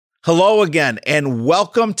Hello again, and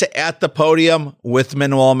welcome to At the Podium with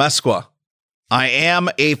Manuel Mesqua. I am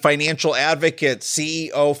a financial advocate,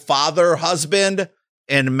 CEO, father, husband,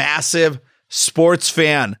 and massive sports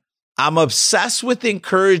fan. I'm obsessed with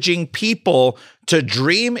encouraging people to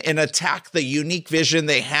dream and attack the unique vision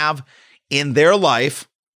they have in their life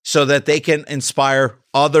so that they can inspire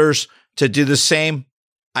others to do the same.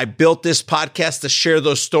 I built this podcast to share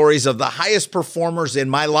those stories of the highest performers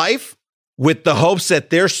in my life, with the hopes that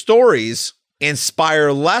their stories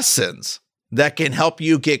inspire lessons that can help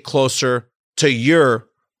you get closer to your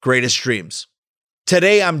greatest dreams.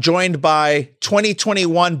 Today, I'm joined by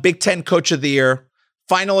 2021 Big Ten Coach of the Year,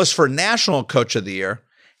 finalist for National Coach of the Year,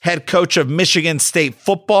 head coach of Michigan State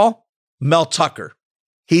football, Mel Tucker.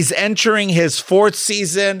 He's entering his fourth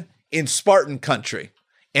season in Spartan country,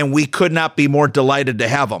 and we could not be more delighted to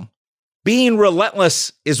have him. Being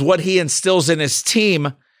relentless is what he instills in his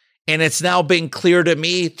team, and it's now been clear to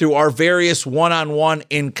me through our various one-on-one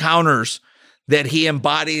encounters that he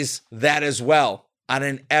embodies that as well on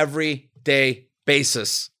an everyday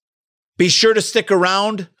basis. Be sure to stick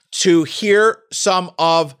around to hear some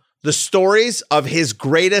of the stories of his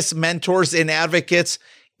greatest mentors and advocates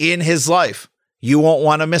in his life. You won't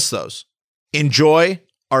want to miss those. Enjoy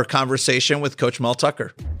our conversation with Coach Mel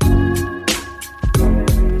Tucker.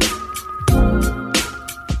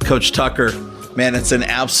 Coach Tucker, man, it's an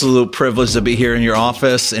absolute privilege to be here in your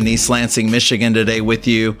office in East Lansing, Michigan today with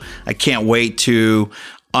you. I can't wait to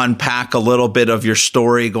unpack a little bit of your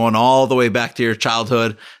story going all the way back to your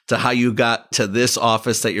childhood to how you got to this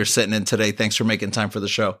office that you're sitting in today. Thanks for making time for the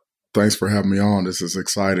show. Thanks for having me on. This is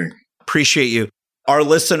exciting. Appreciate you. Our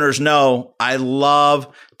listeners know I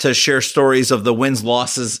love to share stories of the wins,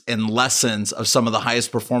 losses, and lessons of some of the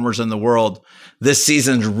highest performers in the world. This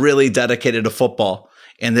season's really dedicated to football.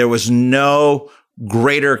 And there was no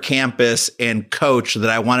greater campus and coach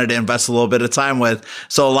that I wanted to invest a little bit of time with.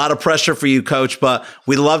 So a lot of pressure for you, Coach, but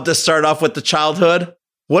we love to start off with the childhood.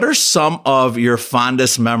 What are some of your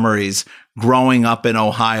fondest memories growing up in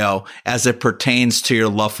Ohio as it pertains to your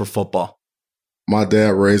love for football? My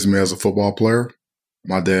dad raised me as a football player.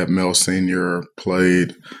 My dad, Mel Sr.,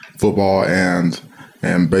 played football and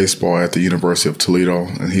baseball at the University of Toledo,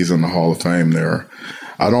 and he's in the Hall of Fame there.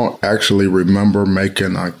 I don't actually remember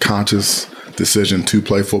making a conscious decision to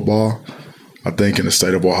play football. I think in the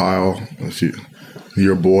state of Ohio, if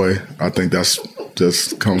you're a boy, I think that's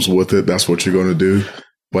just comes with it. That's what you're going to do.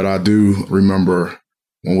 But I do remember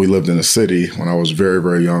when we lived in the city, when I was very,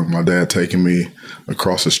 very young, my dad taking me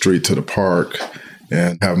across the street to the park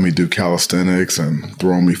and having me do calisthenics and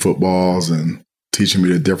throwing me footballs and teaching me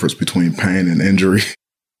the difference between pain and injury.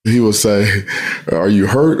 He would say, "Are you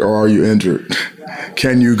hurt or are you injured?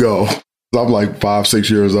 Can you go?" I'm like 5, 6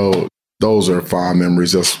 years old. Those are fond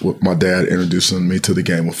memories. That's what my dad introducing me to the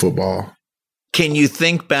game of football. Can you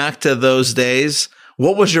think back to those days?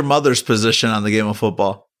 What was your mother's position on the game of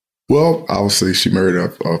football? Well, obviously, she married a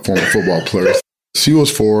former football player. She was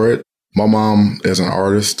for it. My mom is an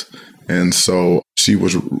artist, and so she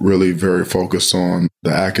was really very focused on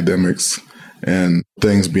the academics and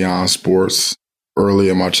things beyond sports. Early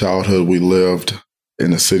in my childhood, we lived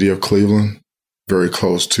in the city of Cleveland, very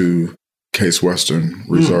close to Case Western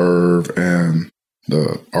Reserve and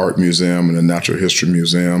the Art Museum and the Natural History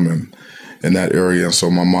Museum and in that area. And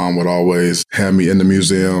so my mom would always have me in the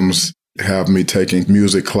museums, have me taking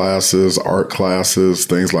music classes, art classes,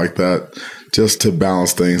 things like that, just to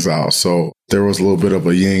balance things out. So there was a little bit of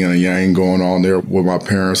a yin and a yang going on there with my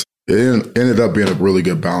parents. It ended up being a really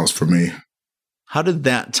good balance for me. How did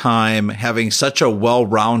that time, having such a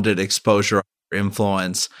well-rounded exposure or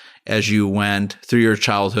influence as you went through your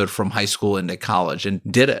childhood from high school into college, and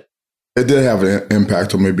did it? It did have an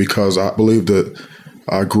impact on me because I believe that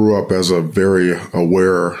I grew up as a very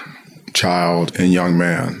aware child and young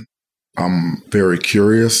man. I'm very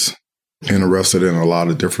curious, interested in a lot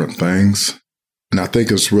of different things. And I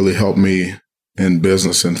think it's really helped me in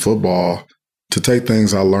business and football to take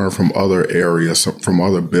things I learned from other areas, from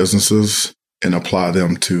other businesses, and apply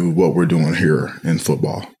them to what we're doing here in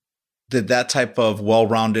football. Did that type of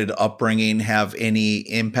well-rounded upbringing have any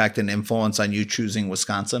impact and influence on you choosing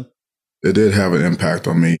Wisconsin? It did have an impact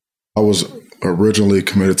on me. I was originally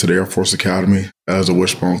committed to the Air Force Academy as a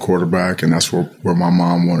wishbone quarterback, and that's where my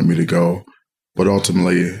mom wanted me to go. But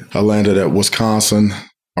ultimately, I landed at Wisconsin.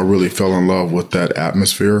 I really fell in love with that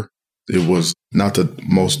atmosphere. It was not the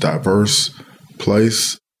most diverse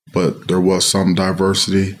place, but there was some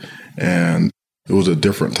diversity, and it was a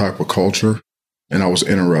different type of culture. And I was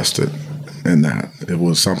interested in that. It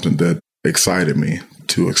was something that excited me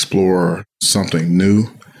to explore something new.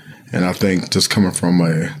 And I think just coming from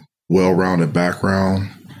a well-rounded background,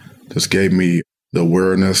 just gave me the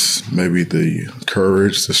awareness, maybe the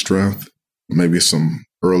courage, the strength, maybe some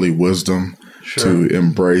early wisdom to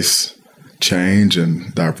embrace change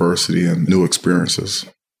and diversity and new experiences.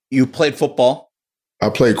 You played football. I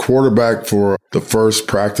played quarterback for the first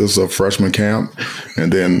practice of freshman camp,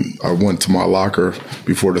 and then I went to my locker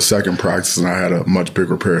before the second practice, and I had a much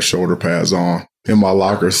bigger pair of shoulder pads on in my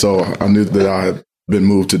locker, so I knew that I had been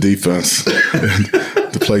moved to defense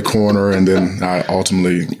to play corner, and then I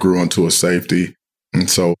ultimately grew into a safety. And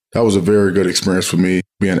so that was a very good experience for me,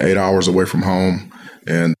 being 8 hours away from home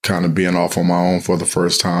and kind of being off on my own for the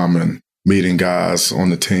first time and meeting guys on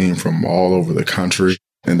the team from all over the country,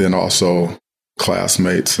 and then also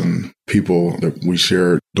classmates and people that we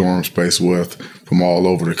shared dorm space with from all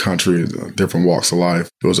over the country, different walks of life.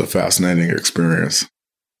 It was a fascinating experience.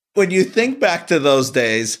 When you think back to those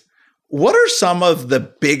days, what are some of the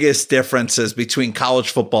biggest differences between college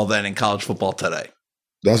football then and college football today?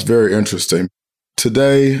 That's very interesting.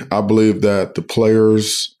 Today, I believe that the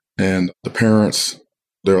players and the parents,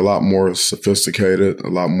 they're a lot more sophisticated, a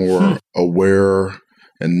lot more aware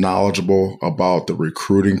and knowledgeable about the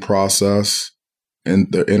recruiting process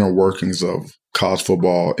and the inner workings of college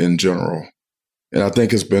football in general. And I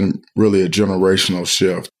think it's been really a generational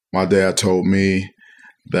shift. My dad told me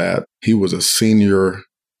that he was a senior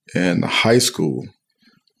in high school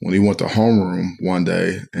when he went to homeroom one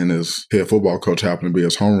day, and his head football coach happened to be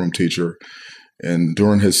his homeroom teacher. And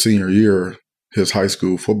during his senior year, his high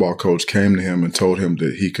school football coach came to him and told him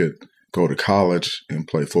that he could go to college and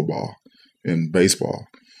play football and baseball.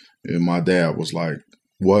 And my dad was like,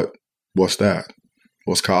 what's that?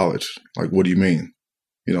 What's college? Like, what do you mean?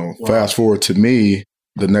 Wow. Fast forward to me,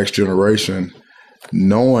 the next generation,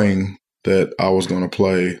 knowing that I was going to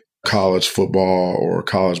play college football or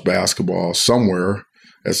college basketball somewhere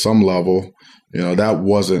at some level, that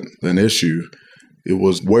wasn't an issue. It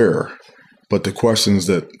was where. But the questions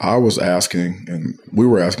that I was asking and we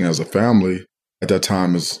were asking as a family at that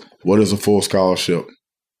time is, what is a full scholarship?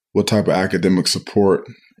 What type of academic support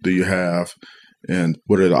do you have? And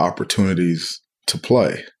what are the opportunities to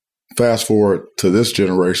play? Fast forward to this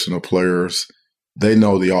generation of players, they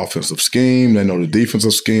know the offensive scheme, they know the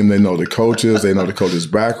defensive scheme, they know the coaches, they know the coach's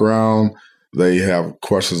background. They have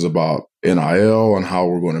questions about NIL and how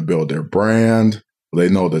we're going to build their brand. They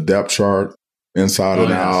know the depth chart inside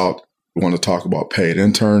and out. We want to talk about paid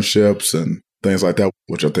internships and things like that,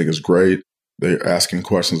 which I think is great. They're asking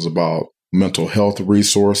questions about mental health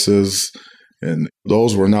resources, and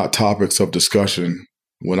those were not topics of discussion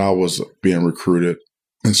when I was being recruited.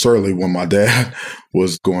 And certainly when my dad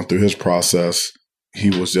was going through his process, he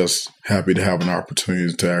was just happy to have an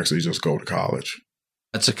opportunity to actually just go to college.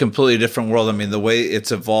 It's a completely different world. I mean, the way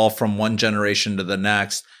it's evolved from one generation to the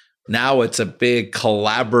next, now it's a big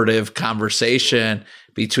collaborative conversation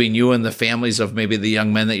between you and the families of maybe the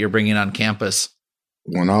young men that you're bringing on campus.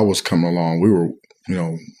 When I was coming along,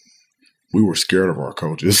 we were scared of our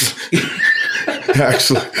coaches.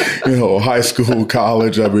 Actually, high school,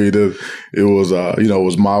 college, I mean, it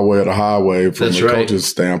was my way or the highway from the coach's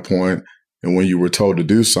standpoint. And when you were told to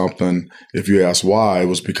do something, if you asked why, it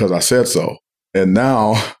was because I said so. And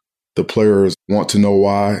now the players want to know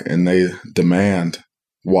why, and they demand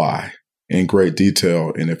why in great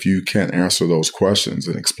detail. And if you can't answer those questions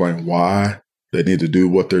and explain why they need to do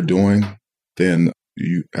what they're doing, then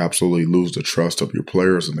you absolutely lose the trust of your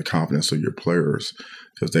players and the confidence of your players,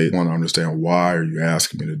 because they want to understand, why are you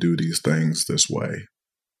asking me to do these things this way?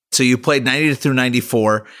 So you played 90 through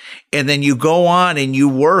 94, and then you go on and you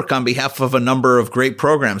work on behalf of a number of great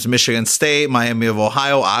programs: Michigan State, Miami of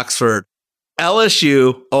Ohio, Oxford,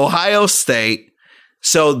 LSU, Ohio State.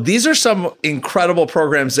 So these are some incredible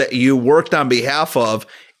programs that you worked on behalf of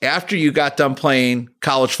after you got done playing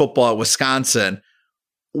college football at Wisconsin.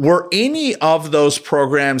 Were any of those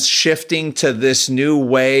programs shifting to this new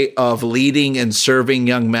way of leading and serving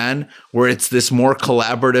young men, where it's this more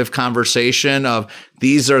collaborative conversation of,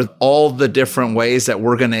 these are all the different ways that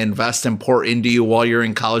we're going to invest and pour into you while you're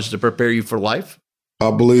in college to prepare you for life?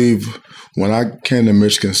 I believe when I came to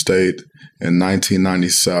Michigan State in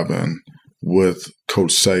 1997 with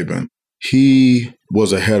Coach Saban, he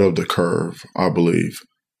was ahead of the curve, I believe,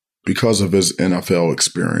 because of his NFL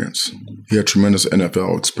experience. He had tremendous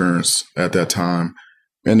NFL experience at that time.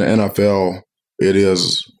 In the NFL, it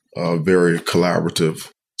is a very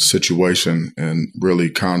collaborative situation and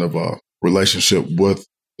really kind of a relationship with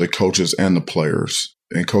the coaches and the players.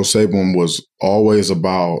 And Coach Saban was always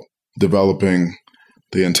about developing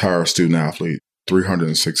the entire student athlete,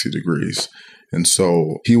 360 degrees. And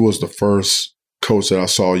so he was the first coach that I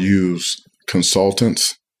saw use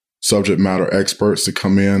consultants, subject matter experts, to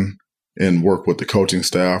come in and work with the coaching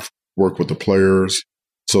staff work with the players.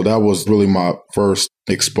 So that was really my first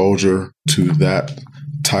exposure to that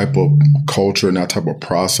type of culture and that type of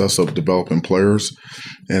process of developing players.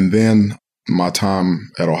 And then my time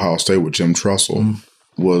at Ohio State with Jim Tressel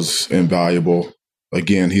was invaluable.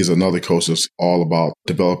 Again, he's another coach that's all about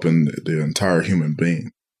developing the entire human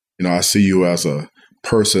being. I see you as a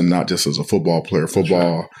person, not just as a football player.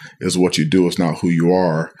 Football is what you do. It's not who you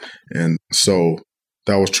are. And so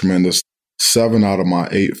that was tremendous. 7 out of my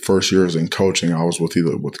 8 first years in coaching, I was with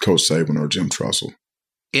either with Coach Saban or Jim Tressel.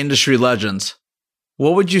 Industry legends.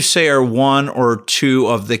 What would you say are 1 or 2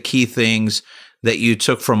 of the key things that you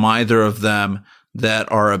took from either of them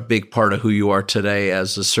that are a big part of who you are today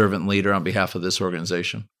as a servant leader on behalf of this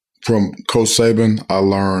organization? From Coach Saban, I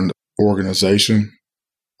learned organization.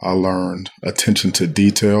 I learned attention to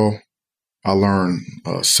detail. I learned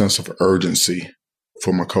a sense of urgency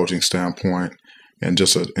from a coaching standpoint and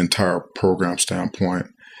just an entire program standpoint.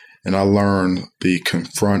 And I learned the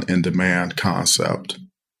confront and demand concept,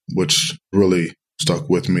 which really stuck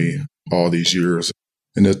with me all these years.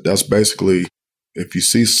 And that's basically, if you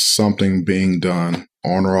see something being done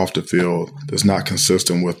on or off the field that's not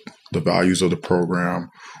consistent with the values of the program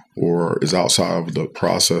or is outside of the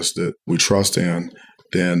process that we trust in,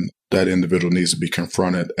 then that individual needs to be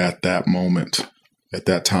confronted at that moment, at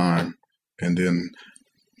that time. And then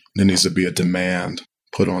there needs to be a demand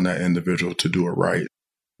put on that individual to do it right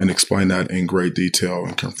and explain that in great detail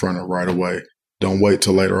and confront it right away. Don't wait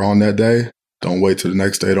till later on that day. Don't wait till the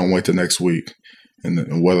next day. Don't wait till next week.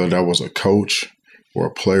 And whether that was a coach or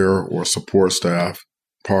a player or support staff,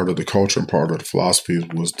 part of the culture and part of the philosophy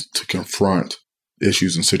was to confront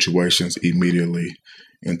issues and situations immediately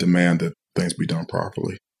and demand that things be done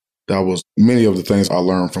properly. That was many of the things I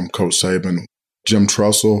learned from Coach Saban. Jim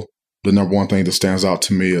Tressel, the number one thing that stands out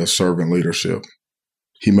to me is servant leadership.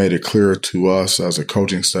 He made it clear to us as a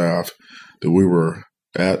coaching staff that we were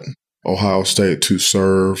at Ohio State to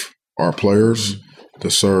serve our players, to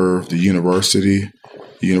serve the university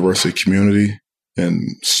community, and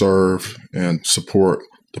serve and support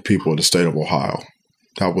the people of the state of Ohio.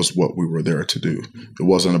 That was what we were there to do. It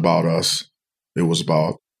wasn't about us. It was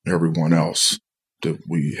about everyone else that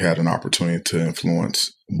we had an opportunity to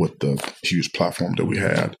influence with the huge platform that we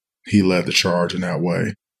had. He led the charge in that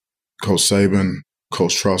way. Coach Saban,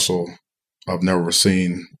 Coach Tressel, I've never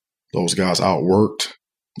seen those guys outworked.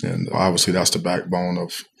 And obviously that's the backbone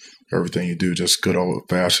of everything you do, just good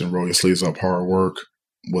old-fashioned, roll your sleeves up, hard work.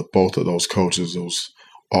 With both of those coaches, it was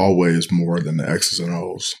always more than the X's and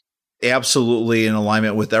O's. Absolutely in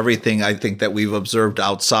alignment with everything I think that we've observed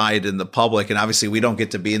outside in the public. And obviously we don't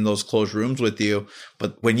get to be in those closed rooms with you.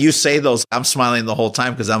 But when you say those, I'm smiling the whole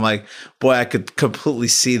time because I'm like, boy, I could completely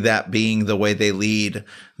see that being the way they lead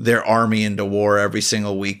their army into war every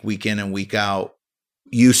single week, week in and week out.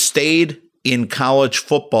 You stayed in college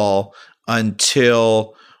football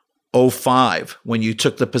until 2005 when you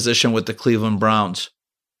took the position with the Cleveland Browns.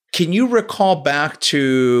 Can you recall back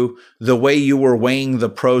to the way you were weighing the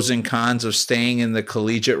pros and cons of staying in the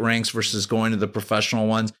collegiate ranks versus going to the professional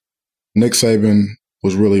ones? Nick Saban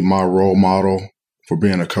was really my role model for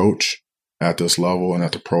being a coach at this level and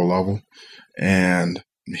at the pro level. And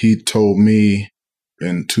he told me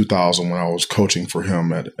in 2000 when I was coaching for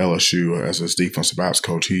him at LSU as his defensive backs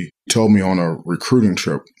coach, he told me on a recruiting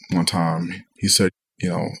trip one time, he said,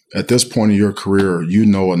 at this point in your career, you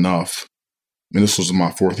know enough. And this was my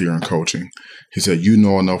 4th year in coaching. He said, you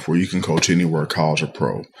know enough where you can coach anywhere, college or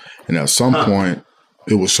pro. And at some point,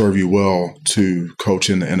 it will serve you well to coach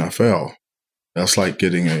in the NFL. That's like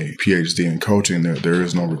getting a PhD in coaching. There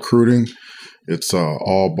is no recruiting. It's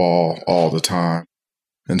all ball all the time.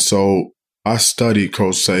 And so I studied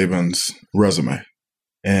Coach Saban's resume.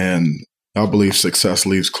 And I believe success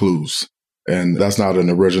leaves clues. And that's not an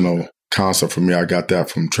original concept for me. I got that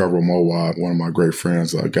from Trevor Mowat, one of my great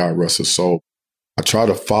friends, God rest his soul. I try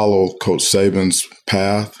to follow Coach Saban's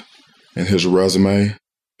path and his resume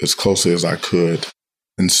as closely as I could.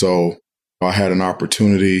 And so I had an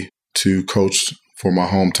opportunity to coach for my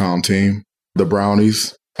hometown team, the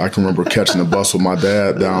Brownies. I can remember catching the bus with my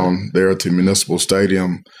dad down there to Municipal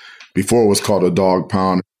Stadium before it was called a dog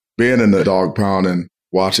pound. Being in the dog pound and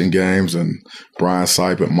watching games and Brian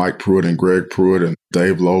Sipe and Mike Pruitt and Greg Pruitt and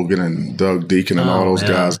Dave Logan and Doug Deacon and all those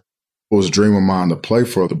guys. It was a dream of mine to play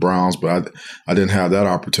for the Browns, but I didn't have that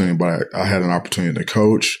opportunity. But I had an opportunity to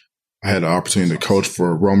coach. I had an opportunity to coach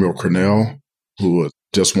for Romeo Crennel, who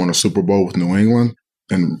just won a Super Bowl with New England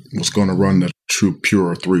and was going to run the true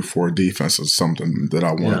pure 3-4 defense. Is something that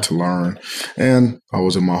I wanted to learn. And I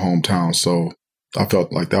was in my hometown, so I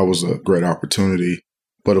felt like that was a great opportunity.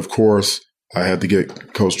 But of course, I had to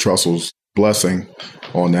get Coach Tressel's blessing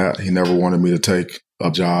on that. He never wanted me to take a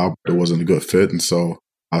job that wasn't a good fit. And so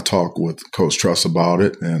I talked with Coach Truss about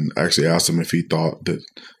it and actually asked him if he thought that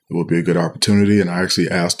it would be a good opportunity. And I actually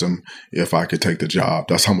asked him if I could take the job.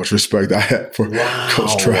 That's how much respect I had for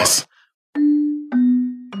Coach Truss.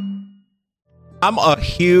 I'm a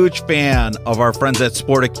huge fan of our friends at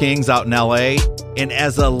Sport of Kings out in LA. And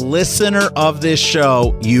as a listener of this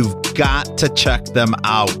show, you've got to check them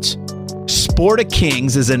out. Sport of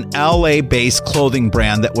Kings is an LA-based clothing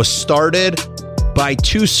brand that was started by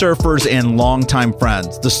two surfers and longtime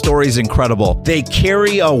friends. The story's incredible. They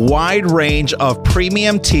carry a wide range of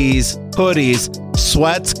premium tees, hoodies,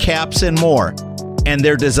 sweats, caps, and more. And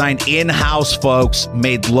they're designed in-house, folks,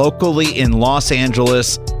 made locally in Los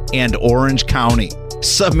Angeles and Orange County.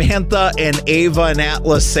 Samantha and Ava and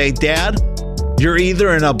Atlas say, Dad, you're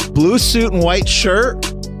either in a blue suit and white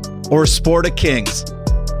shirt or Sport of Kings.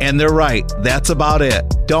 And they're right. That's about it.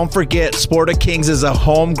 Don't forget, Sport of Kings is a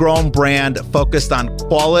homegrown brand focused on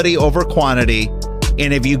quality over quantity.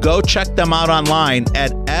 And if you go check them out online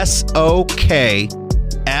at SOKFY,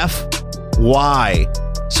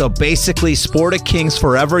 so basically Sport of Kings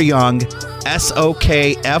Forever Young,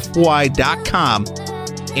 SOKFY.com,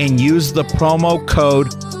 and use the promo code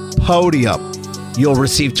PODIUM. You'll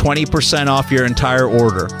receive 20% off your entire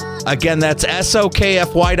order. Again, that's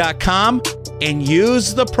SOKFY.com. And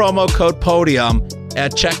use the promo code PODIUM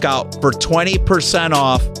at checkout for 20%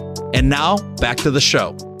 off. And now, back to the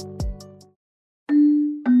show.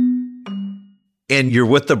 And you're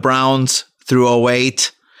with the Browns through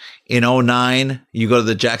 2008. In 2009, you go to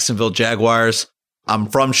the Jacksonville Jaguars. I'm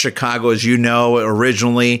from Chicago, as you know,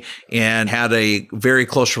 originally, and had a very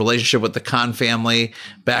close relationship with the Khan family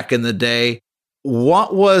back in the day.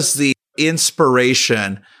 What was the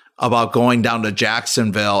inspiration about going down to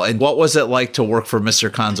Jacksonville, and what was it like to work for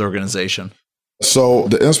Mr. Khan's organization? So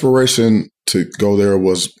the inspiration to go there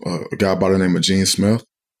was a guy by the name of Gene Smith,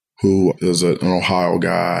 who is an Ohio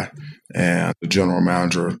guy and the general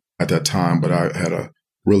manager at that time. But I had a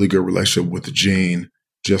really good relationship with Gene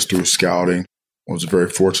just through scouting. I was very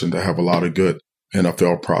fortunate to have a lot of good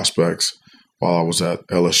NFL prospects while I was at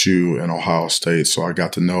LSU and Ohio State. So I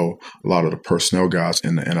got to know a lot of the personnel guys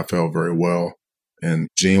in the NFL very well. And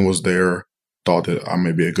Gene was there, thought that I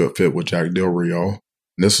may be a good fit with Jack Del Rio. And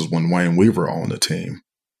this is when Wayne Weaver owned the team.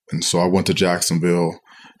 And so I went to Jacksonville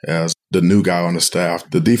as the new guy on the staff.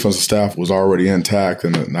 The defensive staff was already intact,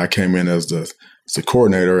 and I came in as the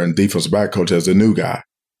coordinator and defensive back coach as the new guy,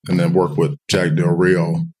 and then worked with Jack Del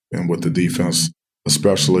Rio and with the defense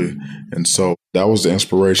especially. And so that was the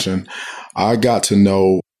inspiration. I got to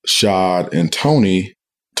know Shad and Tony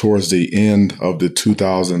towards the end of the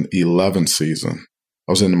 2011 season.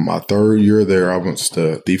 I was in my third year there. I was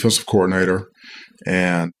the defensive coordinator.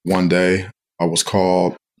 And one day I was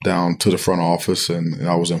called down to the front office and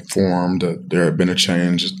I was informed that there had been a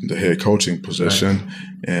change in the head coaching position. Right.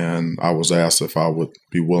 And I was asked if I would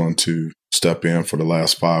be willing to step in for the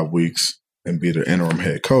last 5 weeks and be the interim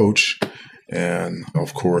head coach. And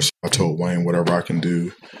of course, I told Wayne whatever I can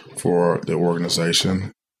do for the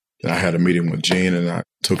organization. And I had a meeting with Gene and I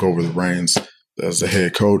took over the reins as the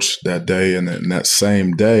head coach that day. And then that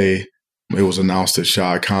same day, it was announced that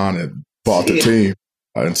Shad Khan had bought the team.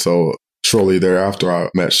 And so shortly thereafter, I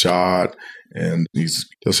met Shad, and he's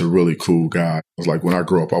just a really cool guy. I was like, when I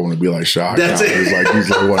grow up, I want to be like Shad Khan. He's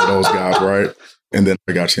like one of those guys, right? And then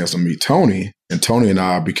I got a chance to meet Tony, and Tony and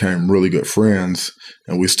I became really good friends,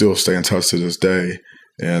 and we still stay in touch to this day.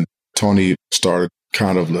 And Tony started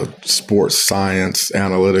kind of the sports science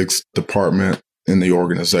analytics department in the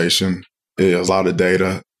organization. It has a lot of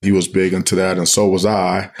data. He was big into that, and so was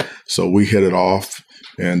I. So we hit it off,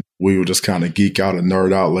 and we would just kind of geek out and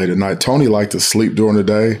nerd out late at night. Tony liked to sleep during the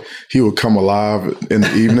day. He would come alive in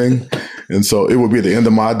the evening, and so it would be the end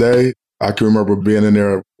of my day. I can remember being in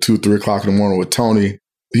there at 2, 3 o'clock in the morning with Tony.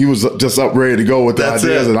 He was just up ready to go with the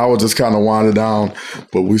ideas, and I was just kind of winding down.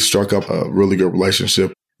 But we struck up a really good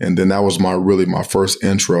relationship. And then that was my first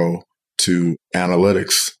intro to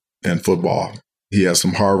analytics and football. He had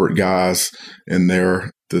some Harvard guys in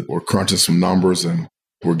there that were crunching some numbers and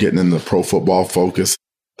were getting into Pro Football Focus.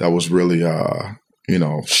 That was really,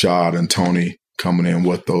 Shad and Tony coming in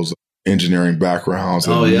with those engineering backgrounds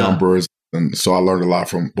and numbers. And so I learned a lot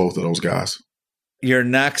from both of those guys. Your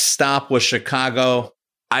next stop was Chicago.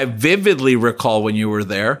 I vividly recall when you were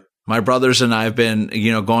there. My brothers and I have been,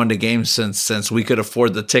 going to games since we could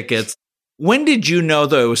afford the tickets. When did you know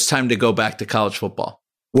that it was time to go back to college football?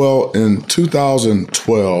 Well, in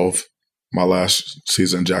 2012, my last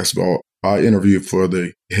season in Jacksonville, I interviewed for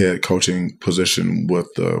the head coaching position with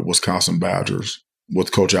the Wisconsin Badgers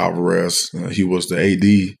with Coach Alvarez. He was the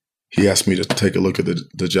AD he asked me to take a look at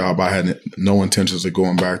the job. I had no intentions of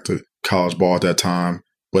going back to college ball at that time.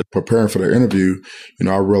 But preparing for the interview,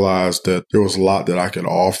 I realized that there was a lot that I could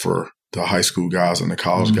offer the high school guys and the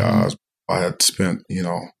college guys. I had spent,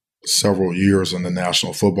 several years in the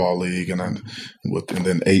National Football League and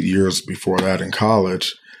then 8 years before that in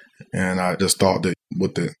college. And I just thought that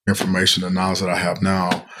with the information and knowledge that I have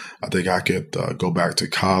now, I think I could go back to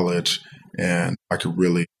college and I could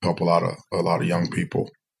really help a lot of young people,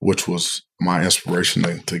 which was my inspiration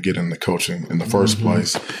to get into coaching in the first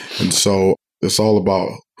place. And so it's all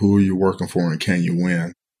about who are you working for and can you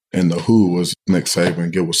win? And the who was Nick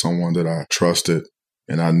Saban. Get with someone that I trusted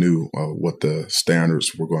and I knew what the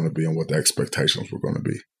standards were going to be and what the expectations were going to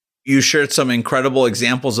be. You shared some incredible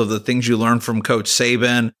examples of the things you learned from Coach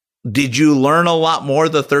Saban. Did you learn a lot more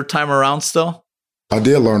the third time around still? I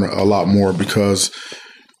did learn a lot more because,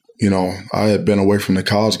 I had been away from the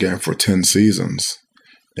college game for 10 seasons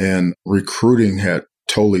and recruiting had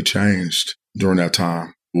totally changed during that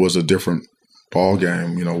time. It was a different ball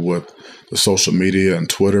game, with the social media and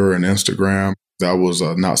Twitter and Instagram. That was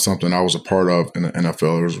not something I was a part of in the NFL.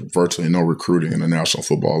 There was virtually no recruiting in the National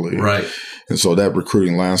Football League. Right. And so that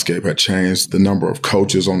recruiting landscape had changed. The number of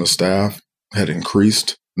coaches on the staff had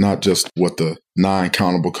increased, not just with the 9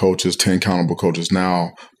 countable coaches, 10 countable coaches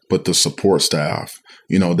now, but the support staff,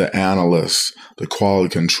 the analysts, the quality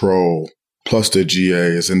control, plus the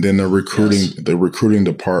GAs, and then the recruiting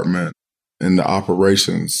department and the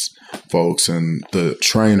operations folks and the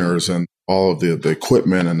trainers and all of the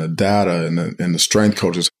equipment and the data and the strength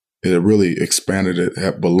coaches. It really expanded. It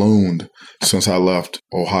had ballooned since I left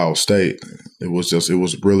Ohio State. It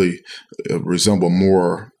resembled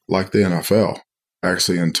more like the NFL,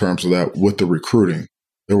 actually, in terms of that with the recruiting.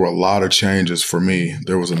 There were a lot of changes for me.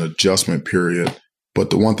 There was an adjustment period.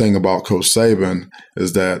 But the one thing about Coach Saban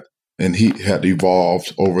is that, and he had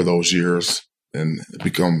evolved over those years and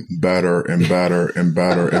become better and better and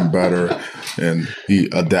better and better. And he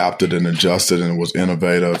adapted and adjusted and was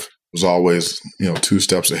innovative, was always, 2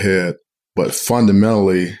 steps ahead. But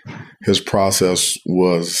fundamentally, his process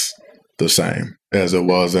was the same as it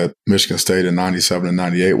was at Michigan State in 97 and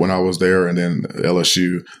 98 when I was there, and then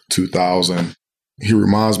LSU 2000. He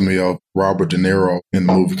reminds me of Robert De Niro in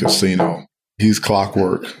the movie Casino. He's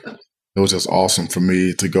clockwork. It was just awesome for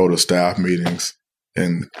me to go to staff meetings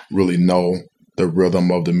and really know the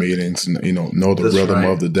rhythm of the meetings and, know the rhythm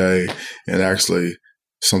of the day. And actually,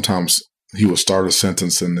 sometimes he would start a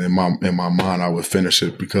sentence and in my mind, I would finish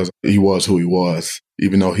it because he was who he was.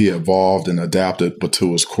 Even though he evolved and adapted, but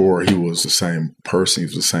to his core, he was the same person. He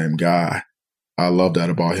was the same guy. I love that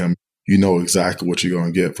about him. You know exactly what you're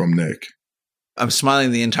going to get from Nick. I'm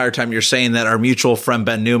smiling the entire time you're saying that. Our mutual friend,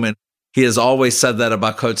 Ben Newman, he has always said that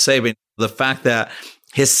about Coach Saban. The fact that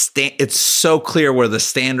it's so clear where the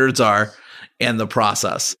standards are and the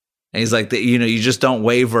process. And he's like, you just don't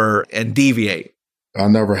waver and deviate. I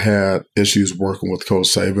never had issues working with Coach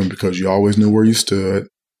Saban because you always knew where you stood.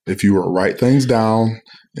 If you would write things down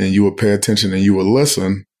and you would pay attention and you would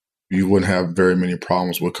listen, you wouldn't have very many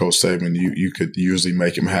problems with Coach Saban. You could usually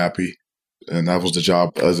make him happy. And that was the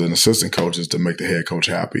job as an assistant coach, is to make the head coach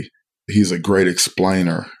happy. He's a great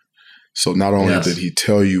explainer. So not only did he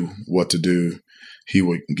tell you what to do, he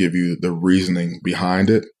would give you the reasoning behind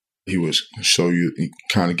it. He would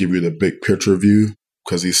kind of give you the big picture view,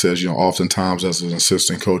 because he says, oftentimes as an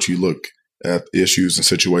assistant coach, you look at issues and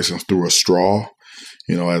situations through a straw.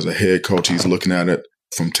 As a head coach, he's looking at it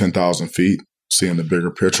from 10,000 feet, seeing the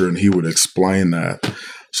bigger picture, and he would explain that.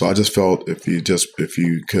 So I just felt if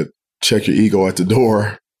you could check your ego at the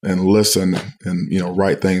door and listen and,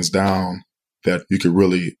 write things down, that you could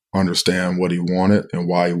really understand what he wanted and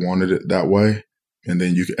why he wanted it that way. And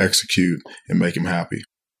then you could execute and make him happy.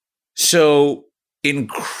 So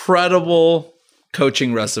incredible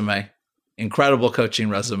coaching resume.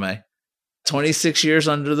 26 years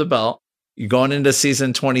under the belt. You're going into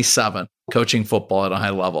season 27, coaching football at a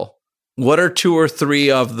high level. What are 2 or 3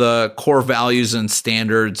 of the core values and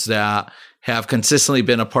standards that have consistently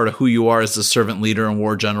been a part of who you are as the servant leader and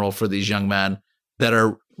war general for these young men that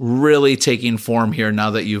are really taking form here now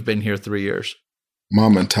that you've been here 3 years? My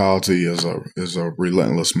mentality is a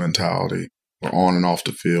relentless mentality. We're on and off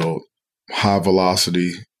the field, high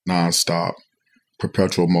velocity, nonstop,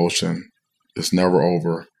 perpetual motion. It's never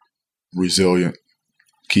over. Resilient,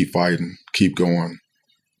 keep fighting, keep going.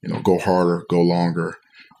 Go harder, go longer.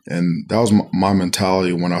 And that was my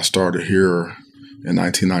mentality when I started here in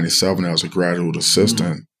 1997 as a graduate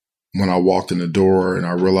assistant. When I walked in the door and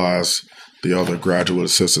I realized the other graduate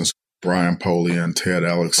assistants, Brian Polian, Ted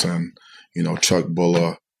Ellickson, Chuck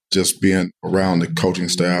Bulla, just being around the coaching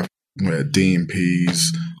staff, we had Dean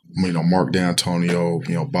Pease, Mark D'Antonio,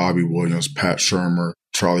 Bobby Williams, Pat Shermer,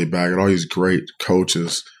 Charlie Baggett, all these great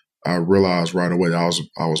coaches, I realized right away that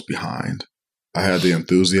I was behind. I had the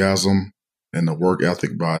enthusiasm and the work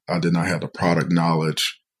ethic, but I did not have the product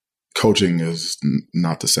knowledge. Coaching is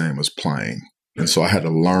not the same as playing. And so I had to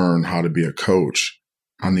learn how to be a coach.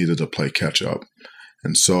 I needed to play catch up.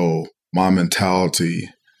 And so my mentality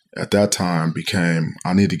at that time became,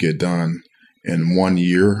 I need to get done in 1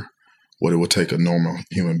 year what it would take a normal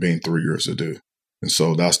human being 3 years to do. And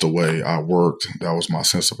so that's the way I worked. That was my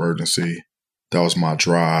sense of urgency. That was my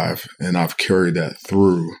drive. And I've carried that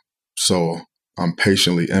through. So I'm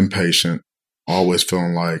patiently impatient, always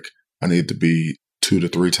feeling like I need to be 2 to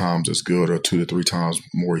 3 times as good, or 2 to 3 times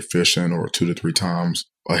more efficient, or 2 to 3 times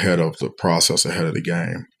ahead of the process, ahead of the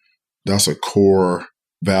game. That's a core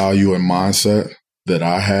value and mindset that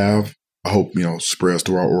I have. I hope, spreads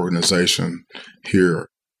through our organization here.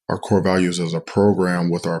 Our core values as a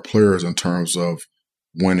program with our players in terms of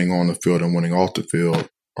winning on the field and winning off the field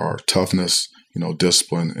are toughness,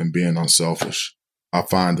 discipline, and being unselfish. I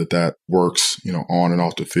find that works, on and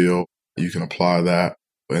off the field. You can apply that,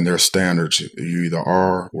 and there's standards. You either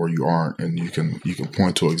are or you aren't, and you can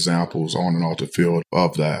point to examples on and off the field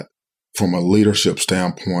of that. From a leadership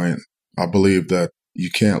standpoint, I believe that you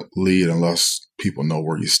can't lead unless people know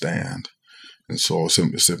where you stand. And so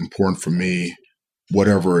it's important for me,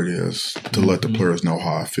 whatever it is, to let the players know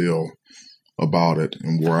how I feel about it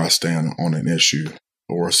and where I stand on an issue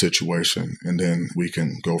or a situation. And then we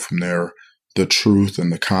can go from there. The truth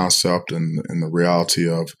and the concept and the reality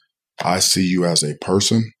of, I see you as a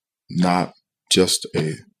person, not just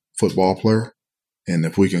a football player. And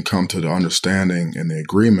if we can come to the understanding and the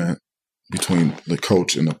agreement between the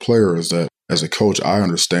coach and the player, is that as a coach, I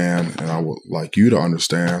understand, and I would like you to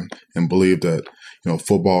understand and believe that,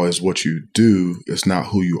 football is what you do. It's not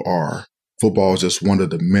who you are. Football is just one of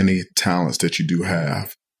the many talents that you do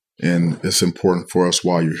have. And it's important for us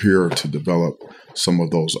while you're here to develop some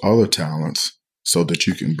of those other talents so that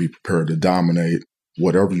you can be prepared to dominate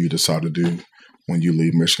whatever you decide to do when you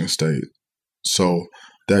leave Michigan State. So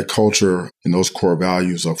that culture and those core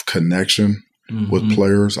values of connection with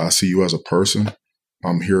players, I see you as a person.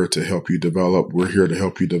 I'm here to help you develop. We're here to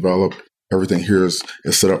help you develop. Everything here is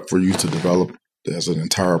set up for you to develop as an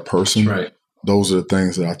entire person. That's right. Those are the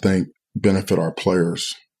things that I think benefit our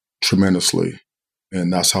players tremendously.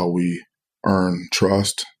 And that's how we earn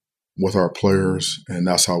trust with our players, and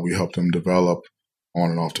that's how we help them develop on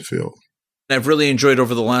and off the field. I've really enjoyed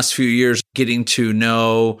over the last few years getting to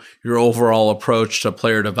know your overall approach to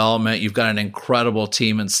player development. You've got an incredible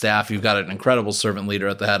team and staff. You've got an incredible servant leader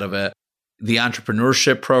at the head of it. The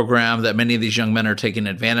entrepreneurship program that many of these young men are taking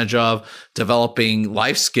advantage of, developing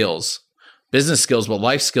life skills, business skills, but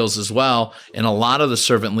life skills as well. And a lot of the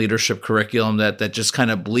servant leadership curriculum that just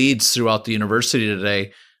kind of bleeds throughout the university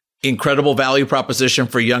today. Incredible value proposition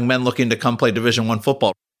for young men looking to come play Division I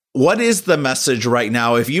football. What is the message right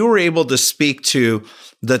now? If you were able to speak to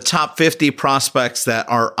the top 50 prospects that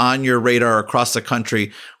are on your radar across the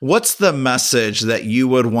country, what's the message that you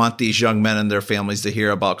would want these young men and their families to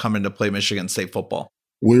hear about coming to play Michigan State football?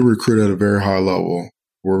 We recruit at a very high level.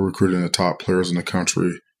 We're recruiting the top players in the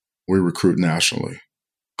country. We recruit nationally,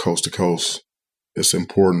 coast to coast. It's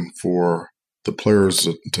important for the players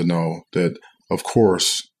to know that, of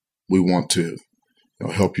course, we want to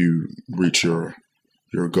help you reach your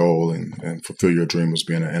goal and fulfill your dream as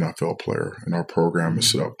being an NFL player. And our program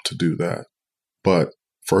is set up to do that. But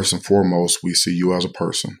first and foremost, we see you as a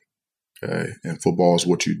person. Okay. And football is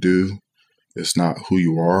what you do. It's not who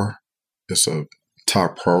you are. It's a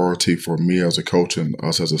top priority for me as a coach and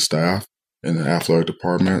us as a staff in the athletic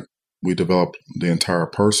department. We develop the entire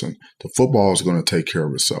person. The football is going to take care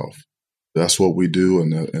of itself. That's what we do.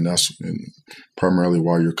 And that's primarily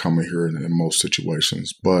why you're coming here in most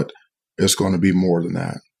situations. But it's going to be more than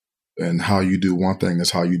that. And how you do one thing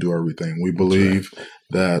is how you do everything. We believe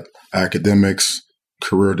that academics,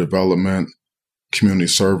 career development, community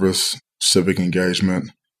service, civic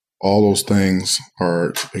engagement, all those things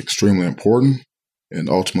are extremely important. And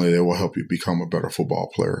ultimately, they will help you become a better football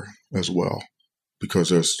player as well, because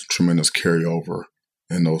there's tremendous carryover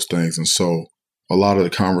in those things. And so a lot of the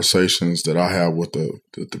conversations that I have with the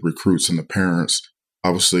recruits and the parents,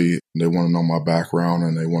 obviously, they want to know my background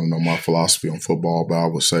and they want to know my philosophy on football, but I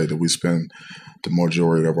would say that we spend the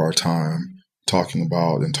majority of our time talking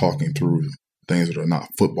about and talking through things that are not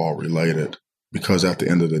football related, because at the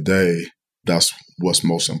end of the day, that's what's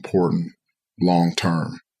most important long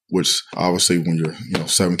term, which obviously when you're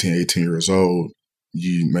 17, 18 years old,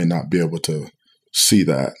 you may not be able to see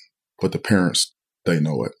that, but the parents, they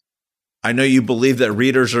know it. I know you believe that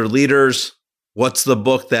readers are leaders. What's the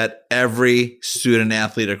book that every student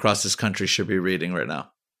athlete across this country should be reading right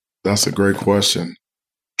now? That's a great question.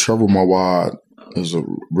 Trevor Mawad is a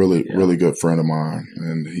really good friend of mine.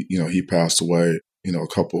 And he passed away, a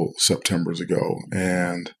couple Septembers ago.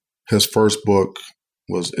 And his first book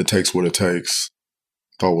was It Takes What It Takes.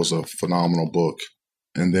 I thought was a phenomenal book.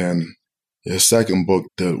 And then his second book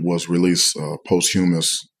that was released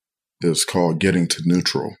posthumous is called Getting to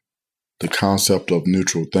Neutral. The concept of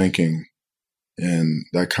neutral thinking, and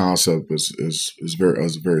that concept is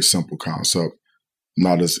a very simple concept,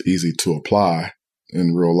 not as easy to apply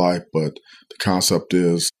in real life, but the concept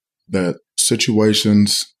is that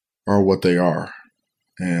situations are what they are,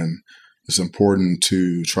 and it's important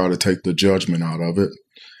to try to take the judgment out of it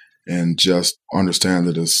and just understand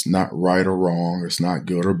that it's not right or wrong, it's not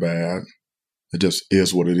good or bad, it just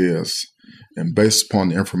is what it is. And based upon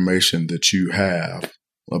the information that you have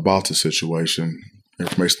about the situation,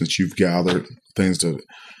 information that you've gathered, things that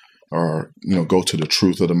are, go to the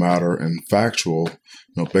truth of the matter and factual,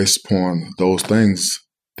 based upon those things,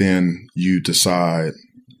 then you decide,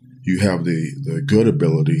 you have the good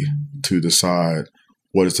ability to decide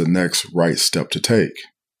what is the next right step to take.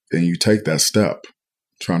 And you take that step,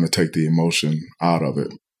 trying to take the emotion out of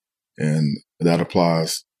it. And that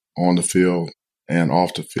applies on the field and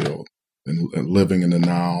off the field, and living in the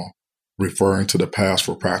now, referring to the past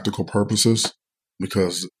for practical purposes,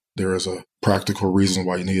 because there is a practical reason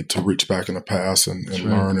why you need to reach back in the past and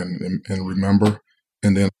learn and remember.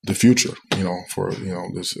 And then the future,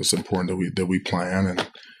 it's important that we plan and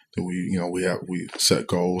that we set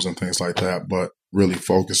goals and things like that, but really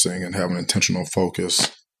focusing and having intentional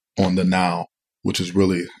focus on the now, which is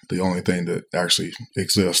really the only thing that actually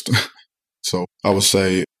exists. So I would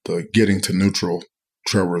say the Getting to Neutral,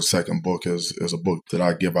 Trevor's second book, is a book that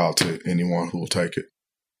I give out to anyone who will take it.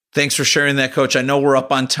 Thanks for sharing that, Coach. I know we're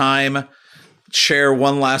up on time. Share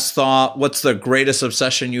one last thought. What's the greatest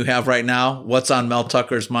obsession you have right now? What's on Mel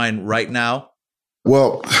Tucker's mind right now?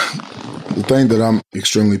 Well, the thing that I'm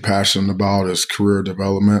extremely passionate about is career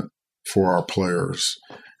development for our players.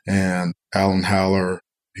 And Alan Haller,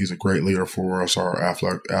 he's a great leader for us, our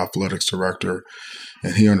athletics director,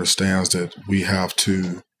 and he understands that we have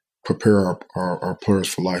to prepare our players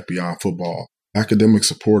for life beyond football. Academic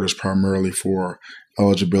support is primarily for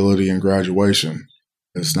eligibility and graduation.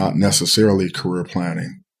 It's not necessarily career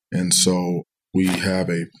planning. And so we have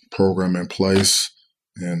a program in place,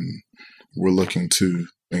 and we're looking to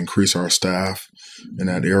increase our staff in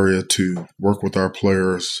that area to work with our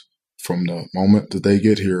players from the moment that they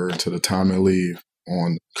get here to the time they leave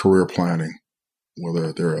on career planning,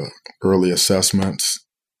 whether they're early assessments,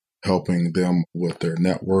 helping them with their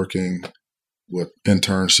networking, with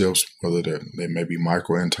internships, whether they may be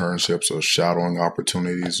micro internships or shadowing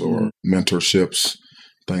opportunities or mentorships,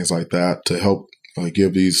 things like that, to help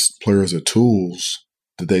give these players the tools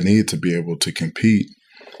that they need to be able to compete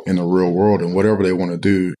in the real world and whatever they want to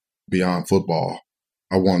do beyond football.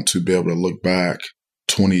 I want to be able to look back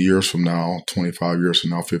 20 years from now, 25 years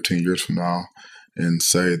from now, 15 years from now, and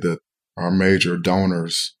say that our major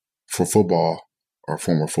donors for football are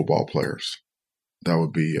former football players. That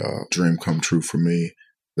would be a dream come true for me.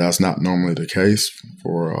 That's not normally the case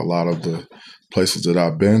for a lot of the places that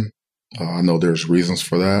I've been. I know there's reasons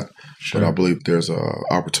for that, but I believe there's an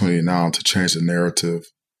opportunity now to change the narrative.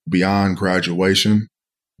 Beyond graduation,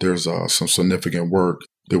 there's some significant work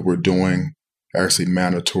that we're doing, actually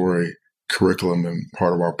mandatory curriculum and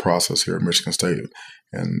part of our process here at Michigan State.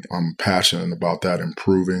 And I'm passionate about that,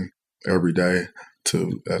 improving every day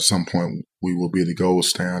to, at some point, we will be the gold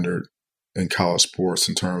standard in college sports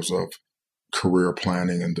in terms of career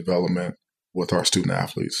planning and development with our student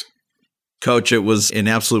athletes. Coach, it was an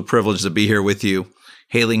absolute privilege to be here with you.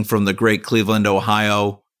 Hailing from the great Cleveland,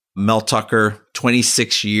 Ohio, Mel Tucker,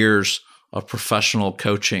 26 years of professional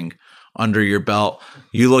coaching under your belt.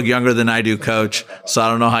 You look younger than I do, Coach, so I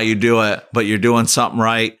don't know how you do it, but you're doing something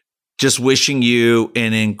right. Just wishing you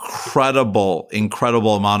an incredible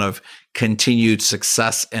amount of continued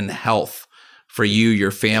success and health for you,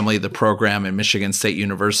 your family, the program, and Michigan State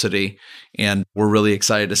University. And we're really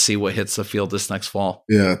excited to see what hits the field this next fall.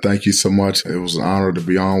 Yeah, thank you so much. It was an honor to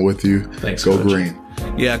be on with you. Thanks, Go Coach. Green.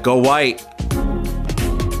 Yeah, go white.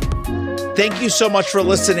 Thank you so much for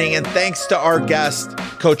listening, and thanks to our guest,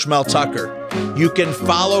 Coach Mel Tucker. You can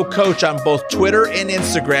follow Coach on both Twitter and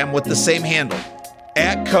Instagram with the same handle,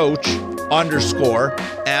 @Coach_M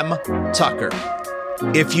Tucker.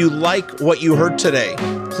 If you like what you heard today,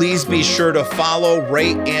 please be sure to follow,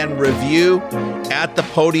 rate, and review At the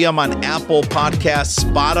Podium on Apple Podcasts,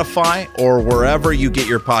 Spotify, or wherever you get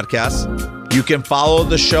your podcasts. You can follow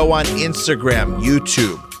the show on Instagram,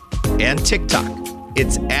 YouTube, and TikTok.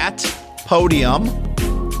 It's at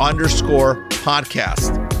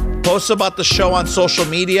podium_podcast. Post about the show on social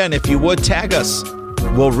media, and if you would, tag us.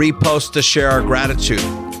 We'll repost to share our gratitude.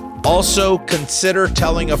 Also, consider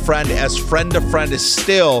telling a friend, as friend to friend is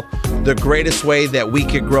still the greatest way that we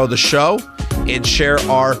could grow the show and share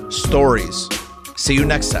our stories. See you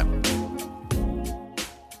next time.